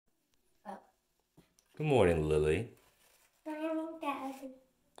Good morning, Lily. Morning, Daddy.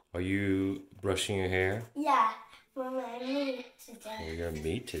 Are you brushing your hair? Yeah, for my meet today. You're gonna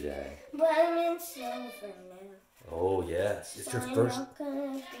meet today. But I'm in silver now. Oh yes, it's So your first. I'm not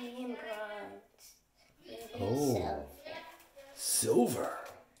gonna be in bronze. Oh, silver.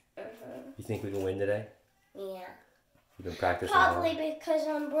 silver. You think we can win today? Yeah. You've been practicing. Probably because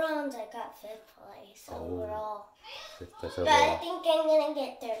on bronze I got 5th place overall. That's But I think I'm gonna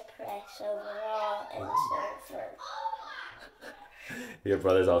get 3rd place overall in silver. Your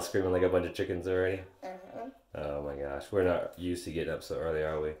brother's all screaming like a bunch of chickens already. Oh my gosh, we're not used to getting up so early,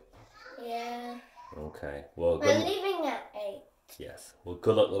 are we? Yeah. Okay. Well, We're leaving at 8. Yes. Well,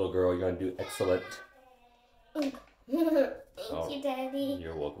 good luck, little girl. You're gonna do excellent. Thank you, Daddy.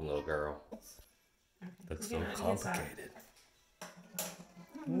 You're welcome, little girl. Looks so complicated.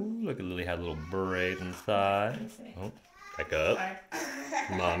 Ooh, look at Lily had little braids inside. Oh, back up.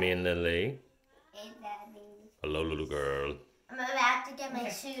 Mommy and Lily. Hey, Daddy. Hello, little girl. I'm about to get my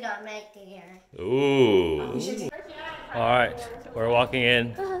suit on right there. Ooh. All right, we're walking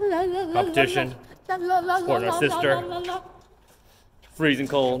in. Competition. Supporting our sister. Freezing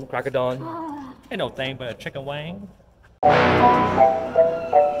cold, crack of dawn. Ain't no thing but a chicken wing.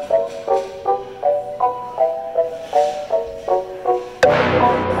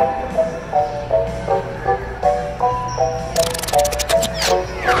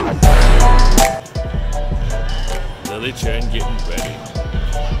 Lily Chen getting ready.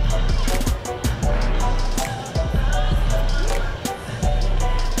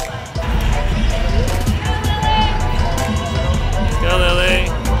 Go, Lily.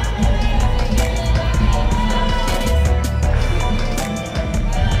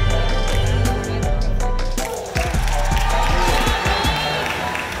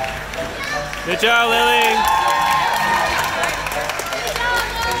 Good job, Lily.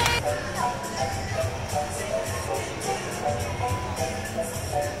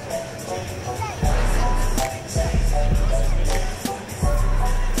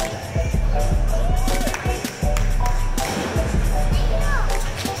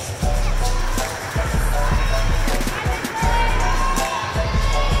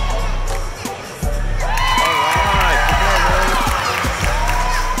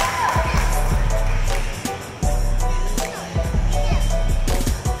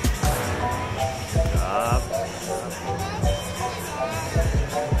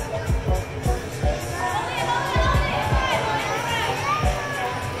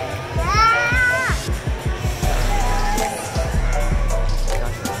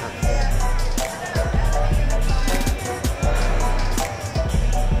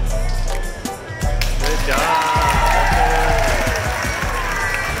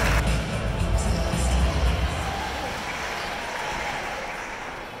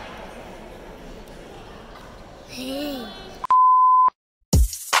 Hey.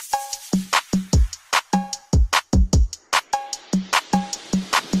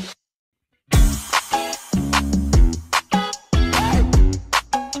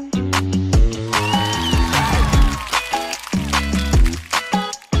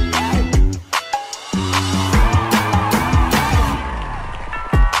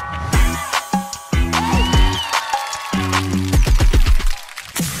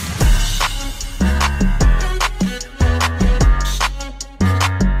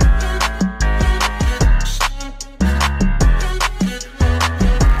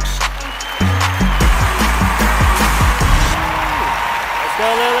 Let's go,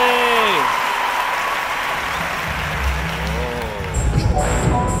 Lily.